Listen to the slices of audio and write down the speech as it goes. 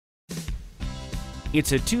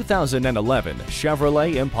It's a 2011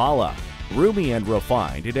 Chevrolet Impala. Roomy and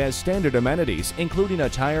refined, it has standard amenities including a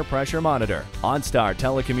tire pressure monitor, OnStar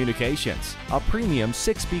telecommunications, a premium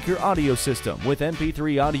 6-speaker audio system with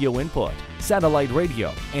MP3 audio input, satellite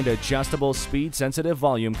radio, and adjustable speed-sensitive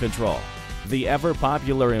volume control. The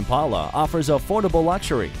ever-popular Impala offers affordable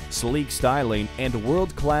luxury, sleek styling, and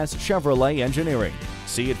world-class Chevrolet engineering.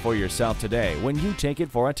 See it for yourself today when you take it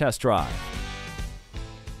for a test drive.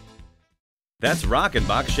 That's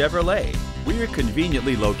Rockenbach Chevrolet. We're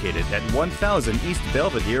conveniently located at 1000 East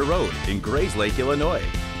Belvidere Road in Grayslake, Illinois,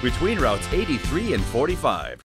 between routes 83 and 45.